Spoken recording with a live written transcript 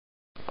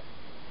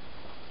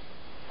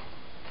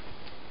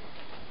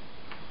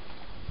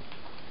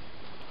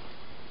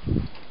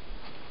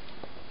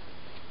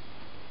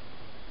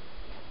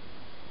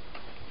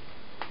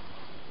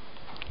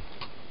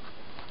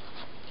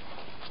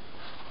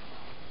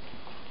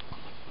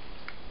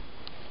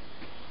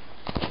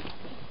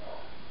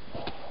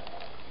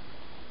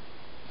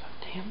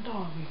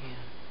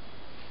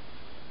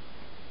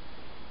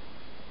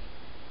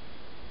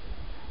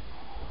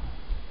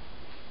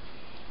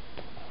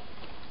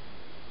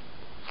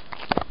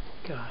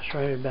Gosh,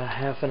 right about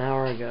half an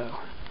hour ago.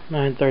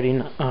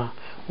 9:30.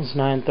 It's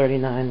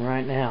 9:39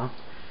 right now.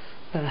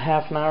 About a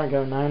half an hour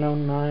ago,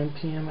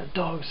 9:09 p.m. That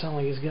dog sounds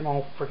like he's getting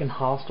all freaking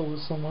hostile with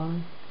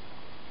somebody.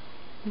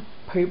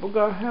 People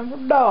gotta have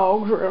their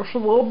dogs or else they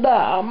will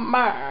die.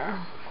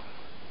 My.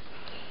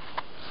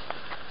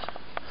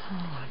 Oh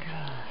my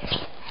gosh.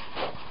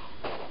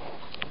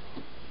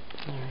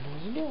 There it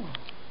is again.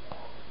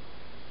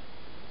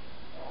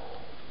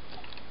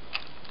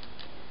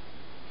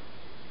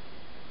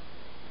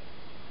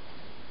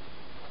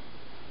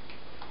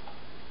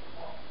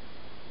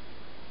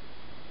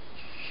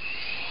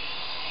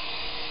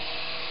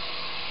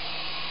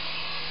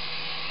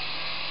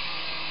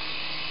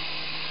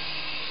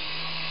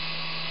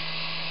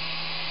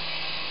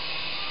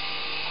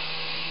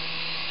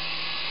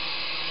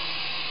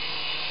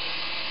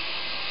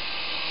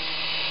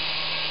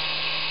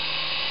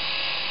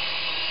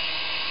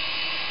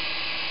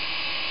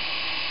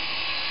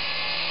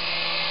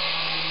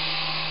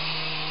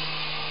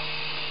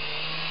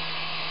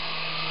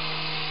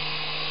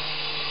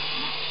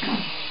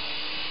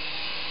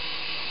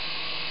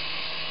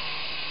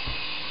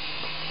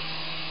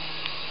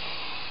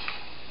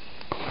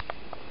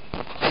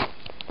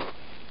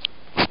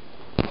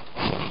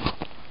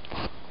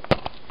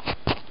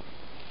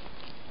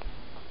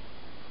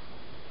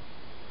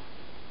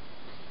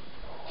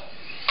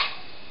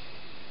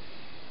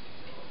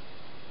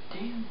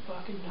 Damn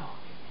fucking dog.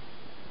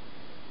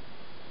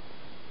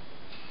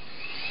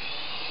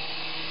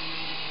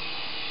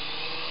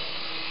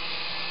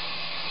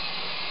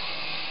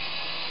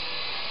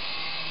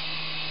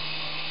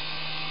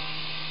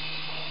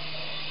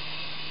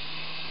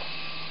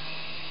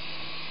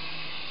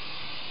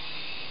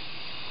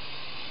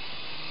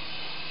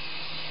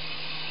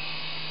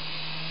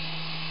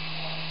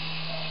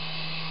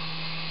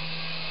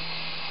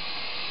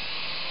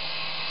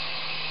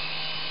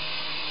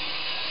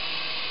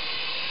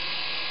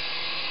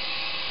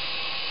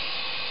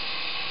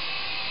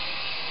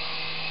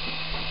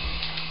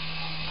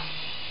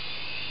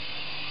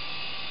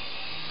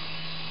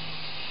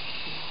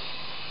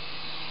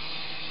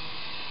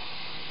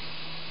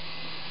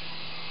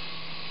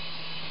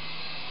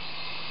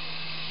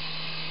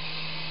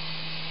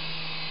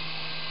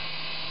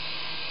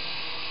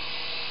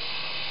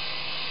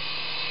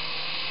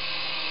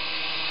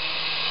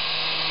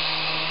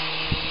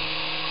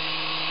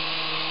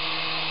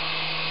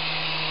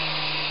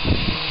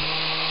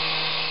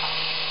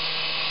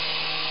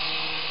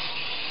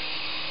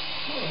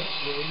 Oh, that's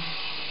weird.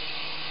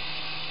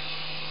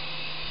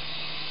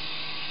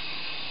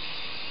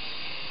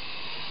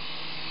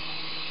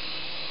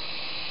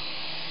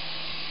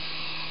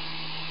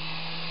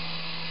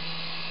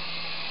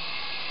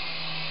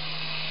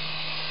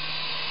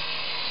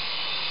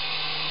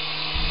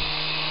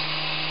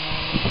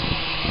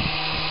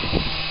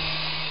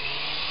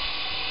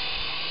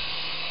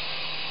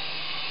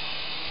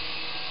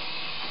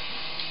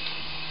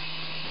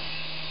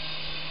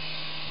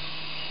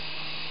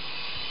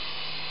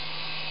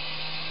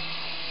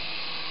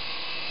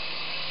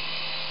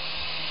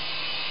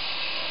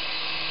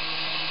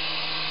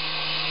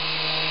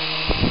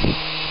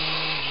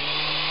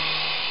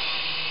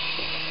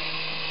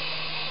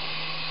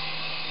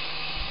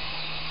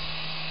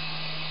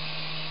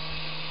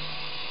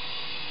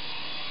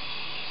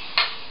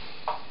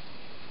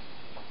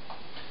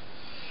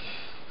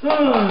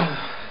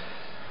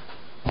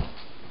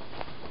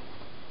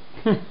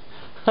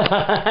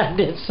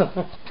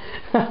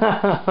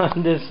 I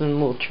did some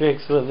little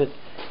tricks with it.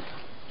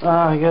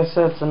 I guess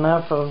that's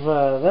enough of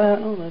that.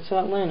 Oh, that's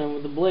how it landed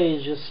with the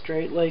blades just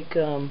straight like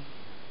I'll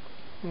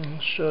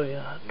show you.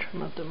 I'll try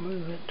not to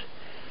move it.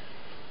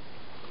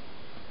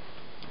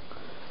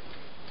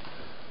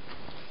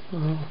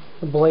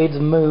 The blades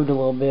moved a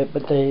little bit,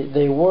 but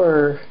they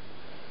were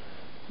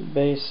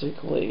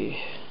basically,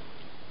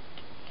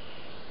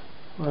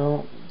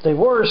 well, they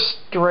were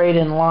straight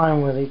in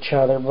line with each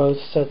other, both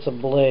sets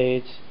of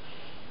blades,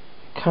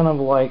 kind of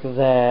like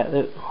that.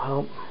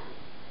 Well,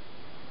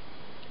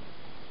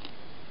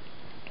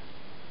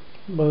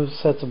 both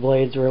sets of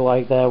blades were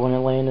like that when it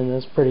landed.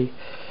 It's pretty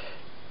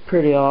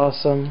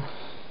awesome.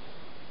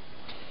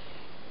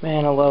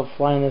 Man, I love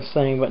flying this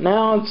thing. But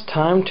now it's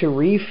time to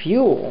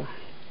refuel.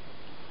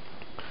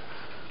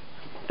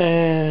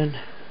 And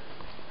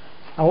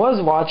I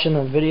was watching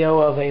a video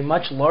of a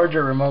much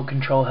larger remote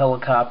control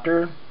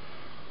helicopter.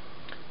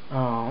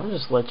 I'll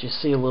just let you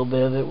see a little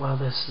bit of it while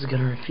this is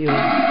going to refuel.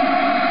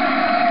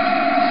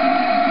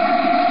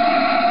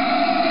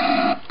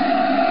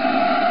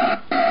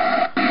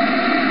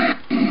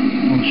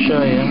 I'll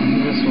show you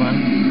this one.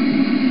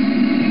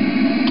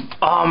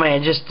 Oh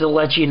man, just to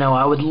let you know,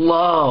 I would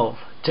love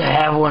to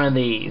have one of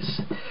these.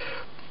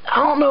 I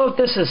don't know if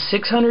this is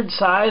 600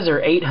 size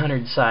or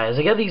 800 size.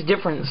 I got these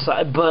different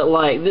size, but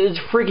like, it's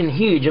freaking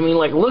huge. I mean,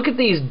 like, look at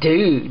these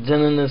dudes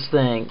and then this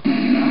thing.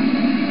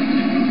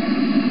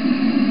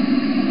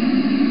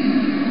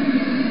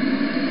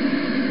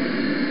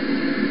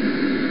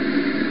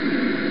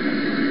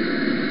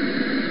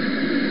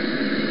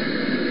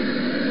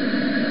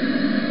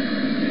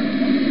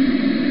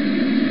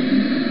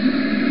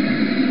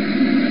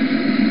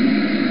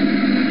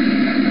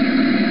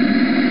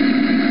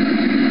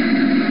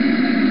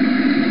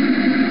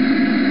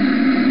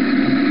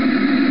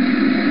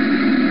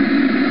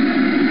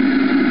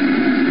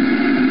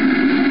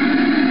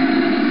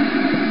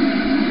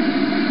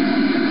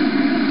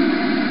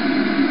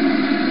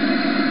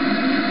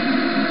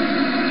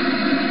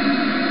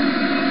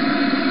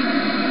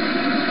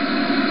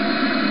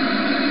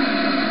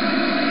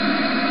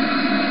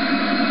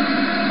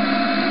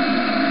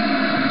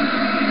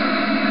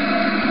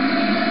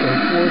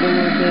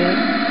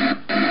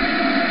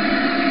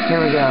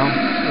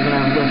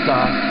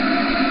 off.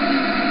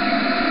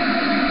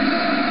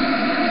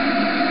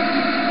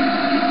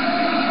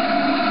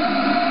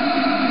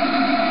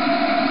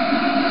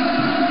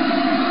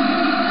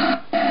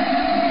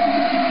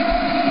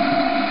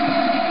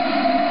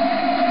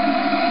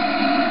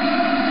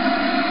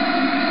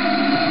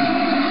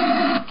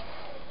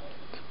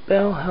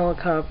 Bell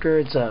helicopter.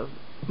 It's a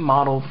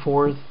Model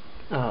 4,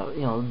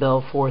 the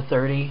Bell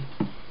 430.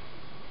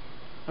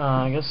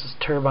 I guess it's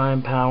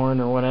turbine powered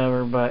or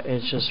whatever, but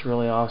it's just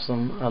really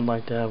awesome. I'd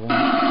like to have one.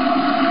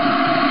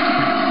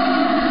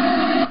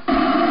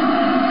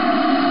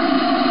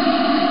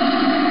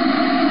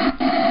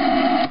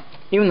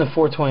 Even the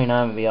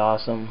 429 would be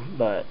awesome,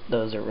 but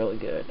those are really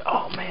good.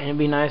 Oh man, it'd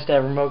be nice to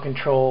have remote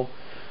control,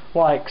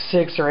 like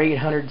 600 or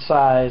 800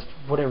 size,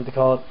 whatever they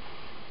call it,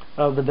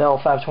 of the Bell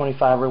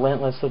 525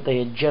 Relentless that they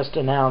had just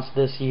announced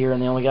this year,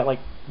 and they only got like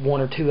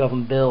 1 or 2 of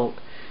them built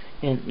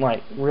in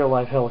like real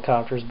life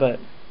helicopters. But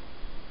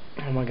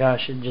oh my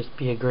gosh, it'd just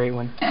be a great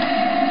one.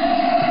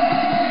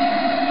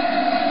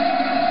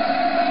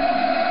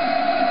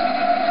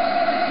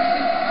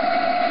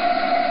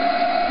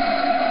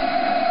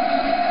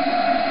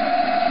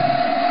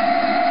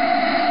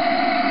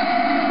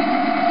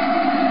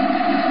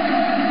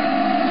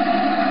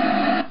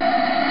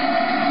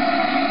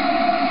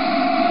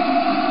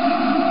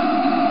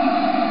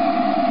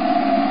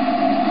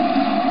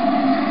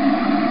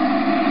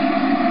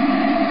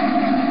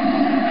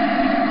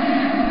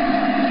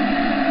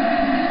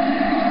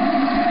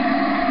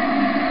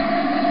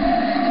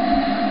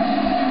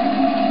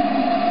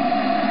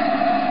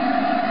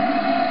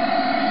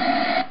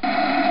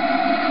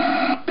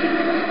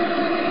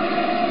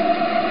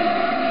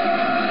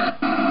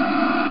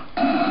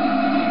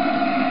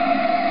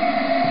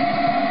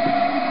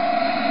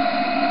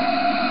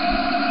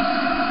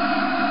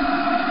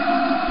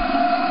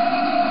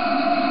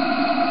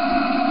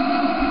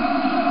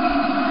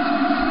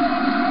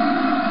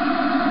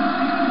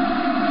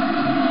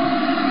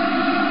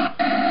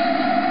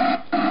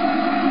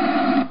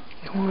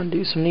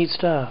 Do some neat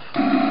stuff.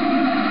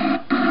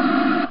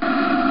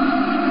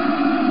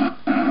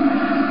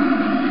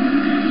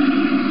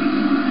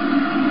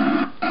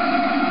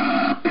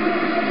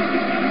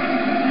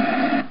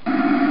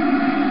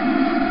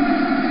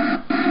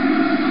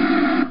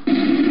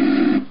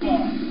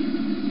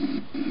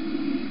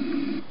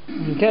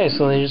 Okay,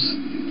 so they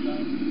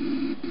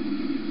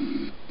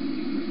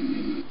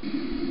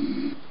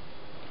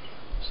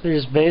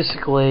just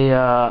basically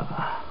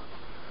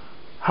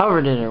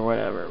hovered it or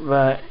whatever.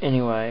 But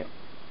anyway,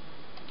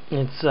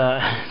 it's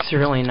it's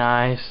really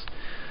nice.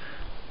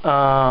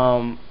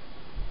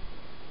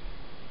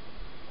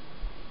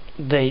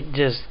 They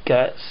just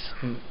got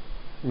some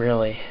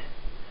really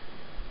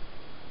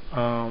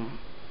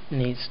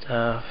neat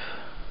stuff.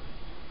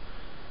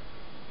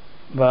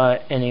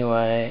 But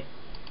anyway,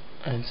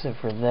 except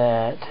for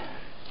that,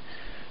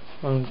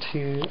 I'm going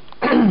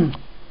to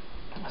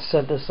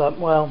set this up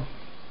well.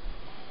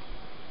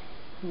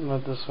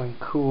 Let this one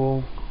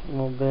cool a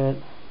little bit.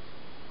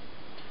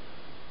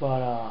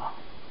 But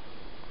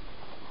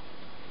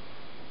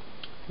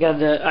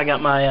I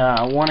got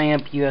my 1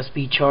 amp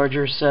USB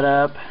charger set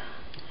up,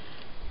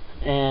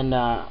 and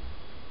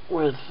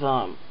with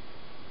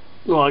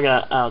well, I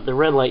got the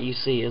red light you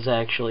see is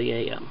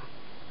actually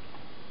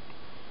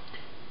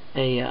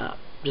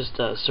just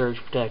a surge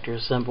protector, a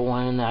simple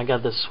one, and I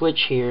got the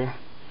switch here.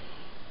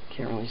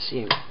 Can't really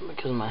see it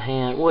because of my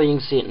hand. Well, you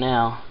can see it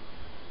now.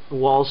 The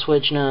wall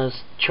switch now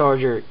is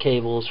charger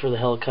cables for the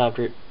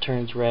helicopter. It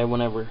turns red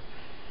whenever,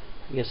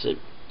 I guess it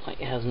like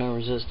has no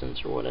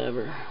resistance or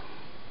whatever.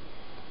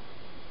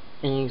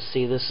 And you can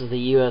see this is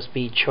the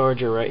USB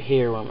charger right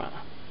here, where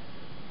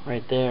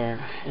right there,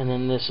 and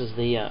then this is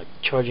the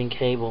charging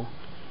cable,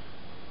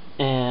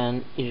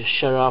 and you just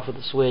shut it off with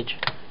the switch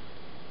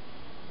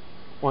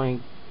or you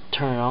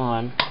turn it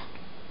on.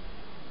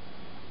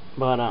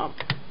 But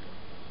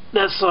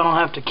that's so I don't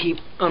have to keep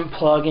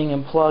unplugging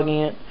and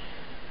plugging it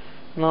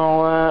and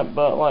all that.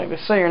 But like they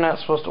say, you're not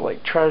supposed to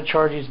like try to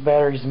charge these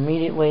batteries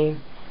immediately.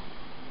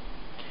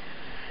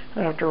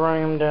 I have to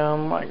run them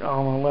down, like I'm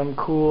gonna let them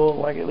cool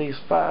like at least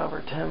 5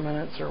 or 10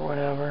 minutes or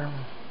whatever.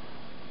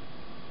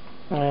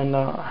 And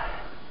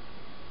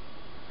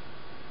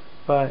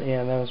but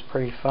yeah, that was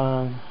pretty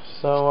fun.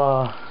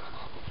 So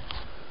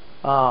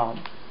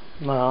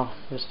well,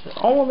 just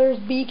oh, there's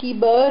Beaky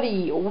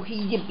Buddy. Oh,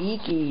 he's a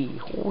Beaky.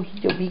 Oh,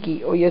 he's a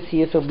Beaky. Oh, yes,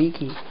 he is a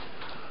Beaky.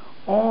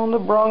 Oh, the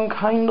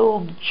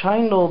bronchindle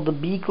chindle, the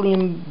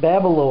Beaklium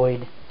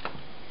babeloid.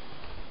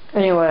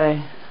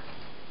 Anyway,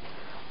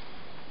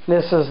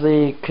 this is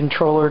the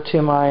controller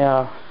to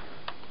my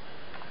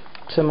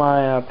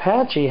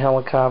Apache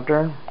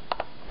helicopter.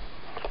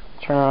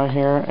 Turn on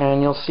here,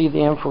 and you'll see the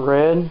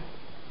infrared.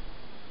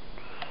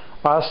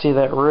 I see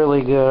that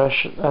really good.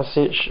 I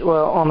see it.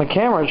 Well, on the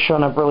camera it's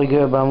showing up really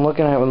good, but I'm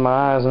looking at it with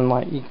my eyes and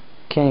like you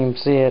can't even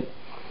see it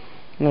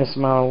in this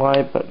amount of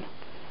light. But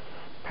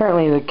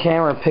apparently the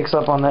camera picks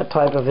up on that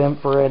type of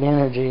infrared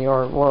energy,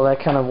 or well,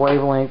 that kind of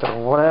wavelength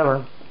or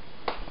whatever.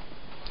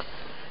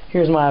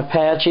 Here's my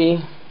Apache,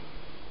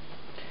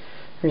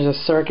 Here's a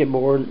circuit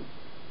board.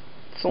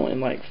 It's only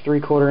like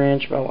 3/4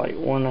 inch by like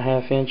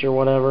 1.5 inch or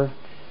whatever.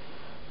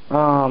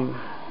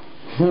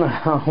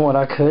 What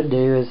I could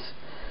do is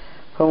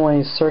put one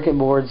of these circuit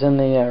boards in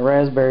the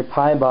Raspberry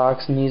Pi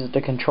box and use it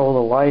to control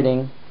the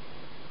lighting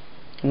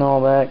and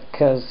all that,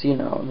 because you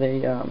know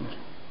they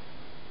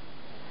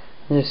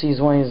just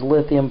use one of these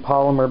lithium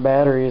polymer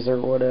batteries or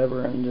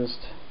whatever, and just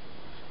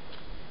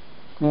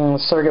the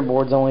circuit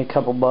board's only a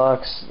couple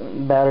bucks,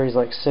 battery's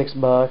like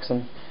 $6,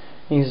 and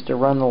use it to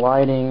run the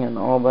lighting and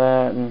all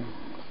that. And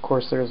of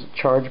course there's a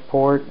charge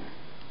port.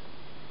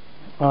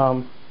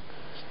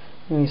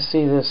 You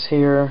see this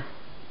here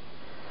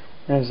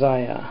as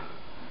I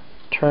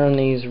turn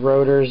these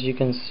rotors. You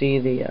can see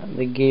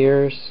the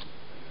gears,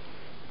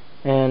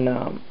 and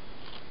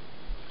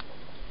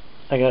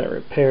I got to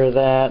repair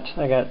that.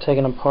 I got it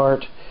taken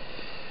apart.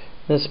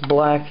 This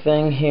black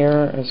thing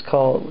here is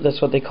called,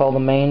 that's what they call the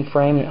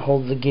mainframe. It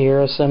holds the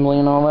gear assembly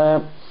and all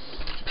that.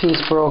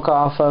 Piece broke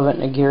off of it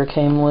and the gear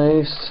came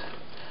loose.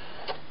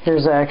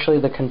 Here's actually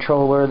the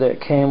controller that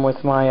came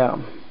with my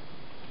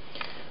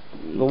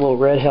the little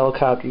red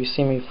helicopter you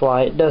see me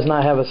fly. It does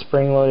not have a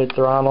spring-loaded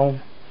throttle.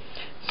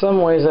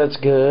 Some ways that's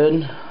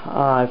good.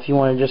 If you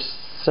want to just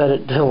set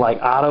it to like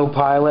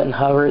autopilot and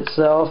hover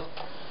itself,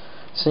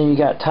 so you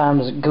got time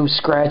to go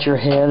scratch your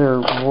head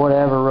or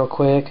whatever real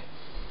quick.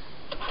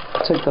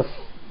 Took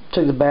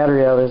the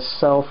battery out of his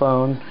cell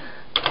phone,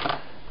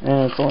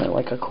 and it's only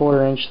like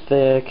 1/4 inch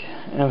thick,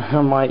 and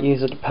I might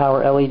use it to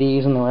power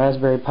LEDs in the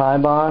Raspberry Pi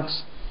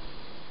box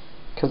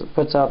because it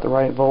puts out the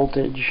right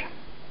voltage.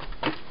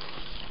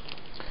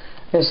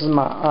 This is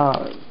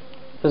my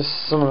this is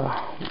some of the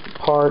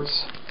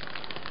parts.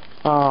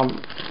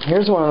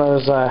 Here's one of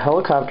those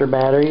helicopter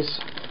batteries,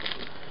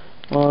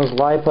 one of those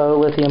LiPo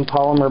lithium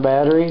polymer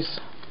batteries.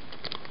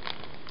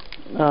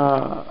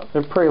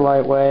 They're pretty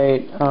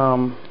lightweight,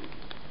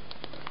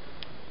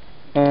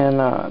 and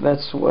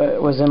that's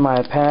what was in my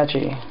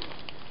Apache.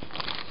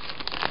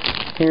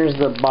 Here's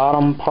the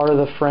bottom part of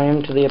the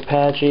frame to the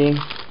Apache.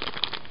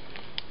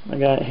 I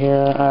got it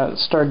here. I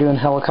started doing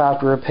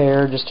helicopter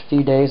repair just a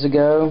few days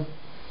ago.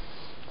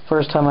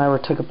 First time I ever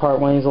took apart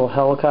one of these little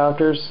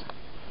helicopters,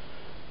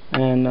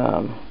 and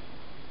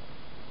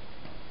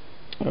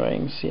you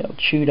can see how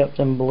chewed up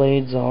them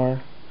blades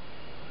are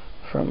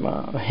from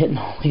hitting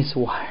all these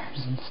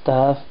wires and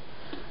stuff.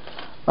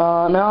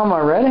 Now on my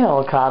red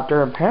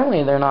helicopter,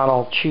 apparently they're not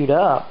all chewed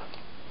up,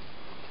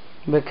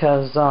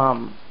 because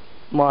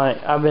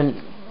like I've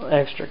been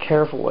extra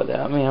careful with it.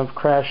 I mean, I've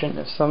crashed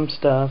into some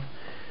stuff,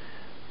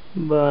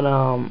 but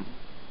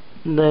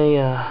they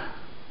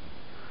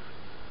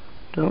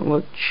don't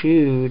look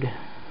chewed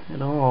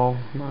at all,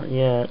 not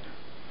yet.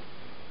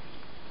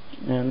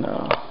 And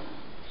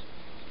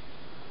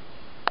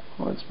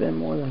well, it's been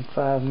more than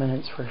 5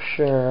 minutes for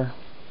sure.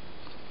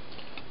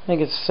 I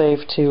think it's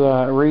safe to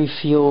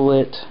refuel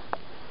it,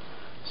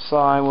 so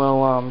I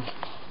will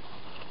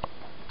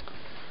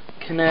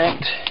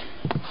connect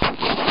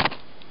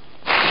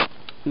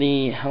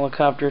the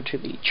helicopter to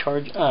the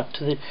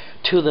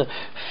to the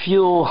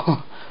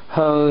fuel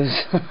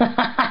hose.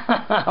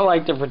 I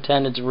like to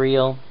pretend it's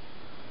real.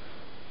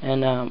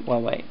 And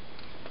well, wait.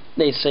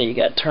 They say you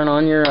got to turn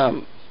on your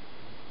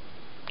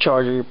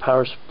charger, your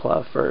power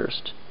supply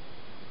first.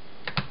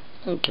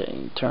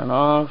 Okay, turn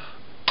off,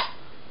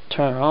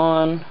 turn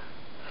on,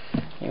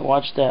 and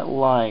watch that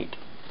light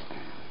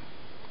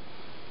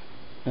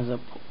as I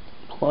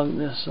plug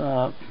this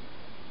up.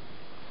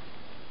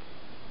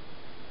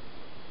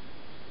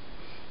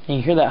 And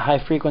you hear that high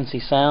frequency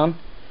sound?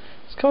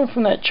 It's coming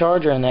from that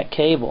charger and that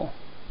cable.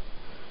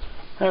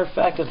 Matter of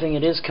fact, I think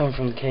it is coming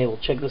from the cable.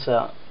 Check this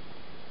out.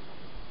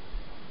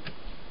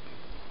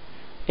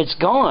 It's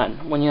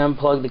gone when you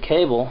unplug the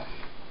cable.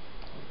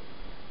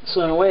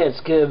 So in a way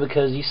it's good,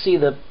 because you see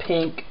the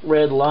pink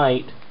red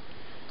light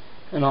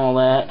and all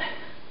that.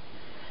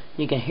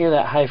 You can hear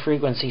that high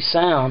frequency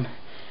sound,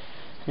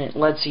 and it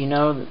lets you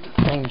know that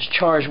the thing is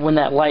charged when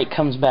that light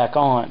comes back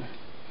on.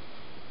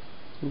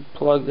 You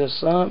plug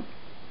this up,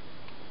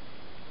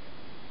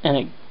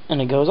 and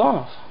it goes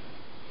off.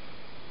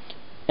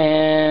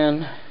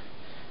 And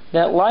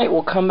that light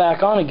will come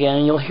back on again,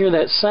 and you'll hear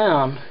that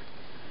sound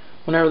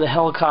whenever the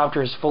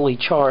helicopter is fully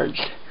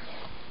charged.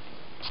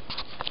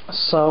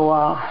 So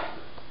I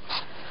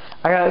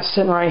got it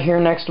sitting right here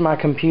next to my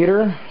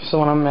computer, so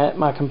when I'm at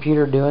my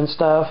computer doing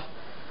stuff,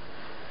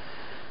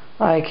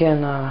 I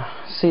can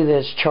see that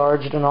it's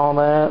charged and all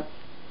that,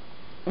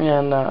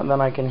 and then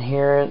I can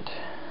hear it.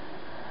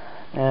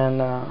 And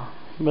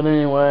but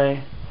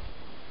anyway,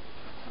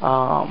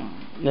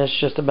 it's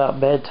just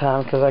about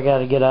bedtime, because I got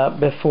to get up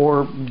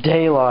before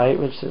daylight,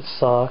 which it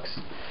sucks.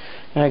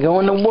 And I go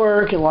into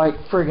work at like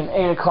friggin'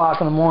 8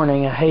 o'clock in the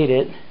morning. I hate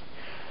it.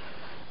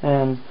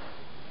 And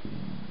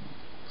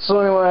so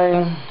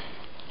anyway,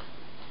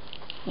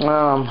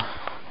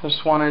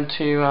 just wanted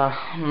to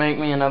make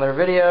me another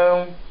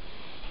video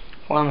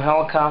on the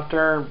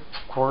helicopter.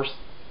 Of course,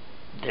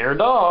 their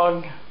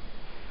dog.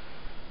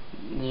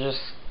 You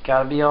just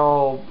gotta be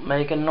all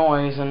making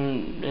noise,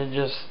 and it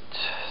just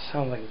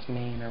sounds like it's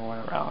mean or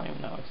whatever. I don't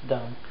even know. It's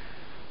dumb.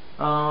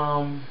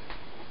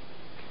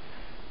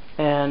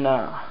 And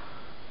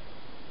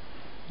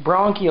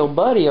Bronchial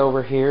Buddy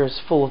over here is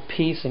full of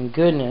peace and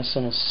goodness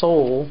and a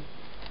soul.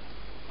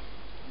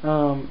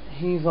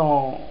 He's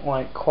all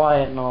like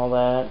quiet and all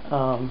that.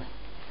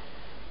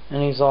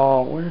 And he's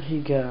all, where did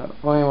he go?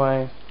 Well,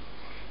 anyway,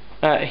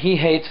 he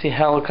hates the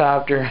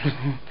helicopter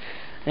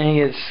and he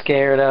gets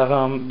scared of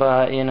them,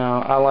 but you know,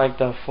 I like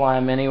to fly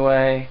him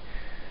anyway.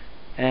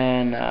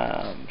 And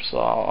so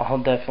I'll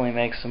definitely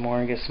make some more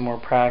and get some more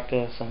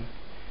practice and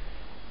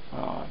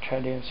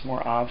try doing some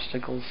more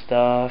obstacle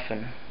stuff.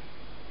 And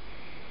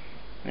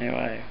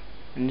anyway,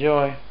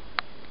 enjoy.